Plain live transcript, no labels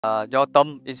Your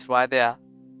thumb is right there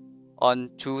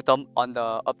on two thumb on the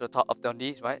up the top of the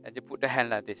knees, right? And you put the hand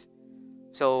like this.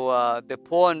 So the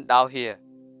point down here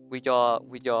with your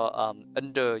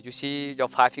under, you see your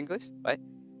 5 fingers, right?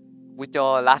 With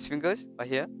your last fingers right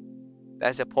here,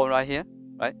 there's a point right here,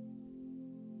 right?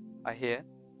 Right here.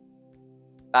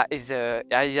 That is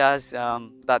areas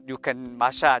that you can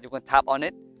massage, you can tap on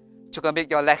it to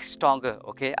make your legs stronger.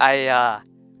 Okay,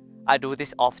 I do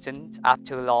this often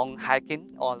after long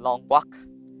hiking or long walk.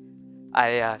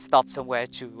 I stop somewhere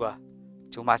to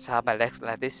massage my legs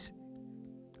like this.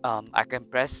 I can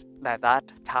press like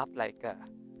that, tap like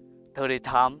 30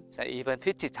 times, or even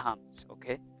 50 times.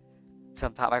 Okay,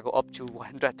 sometimes I go up to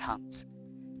 100 times.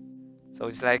 So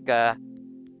it's like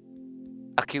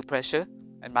acupressure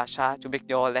and massage to make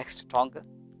your legs stronger.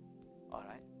 All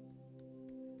right,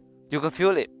 you can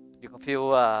feel it. You can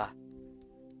feel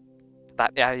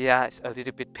that area is a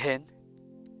little bit pain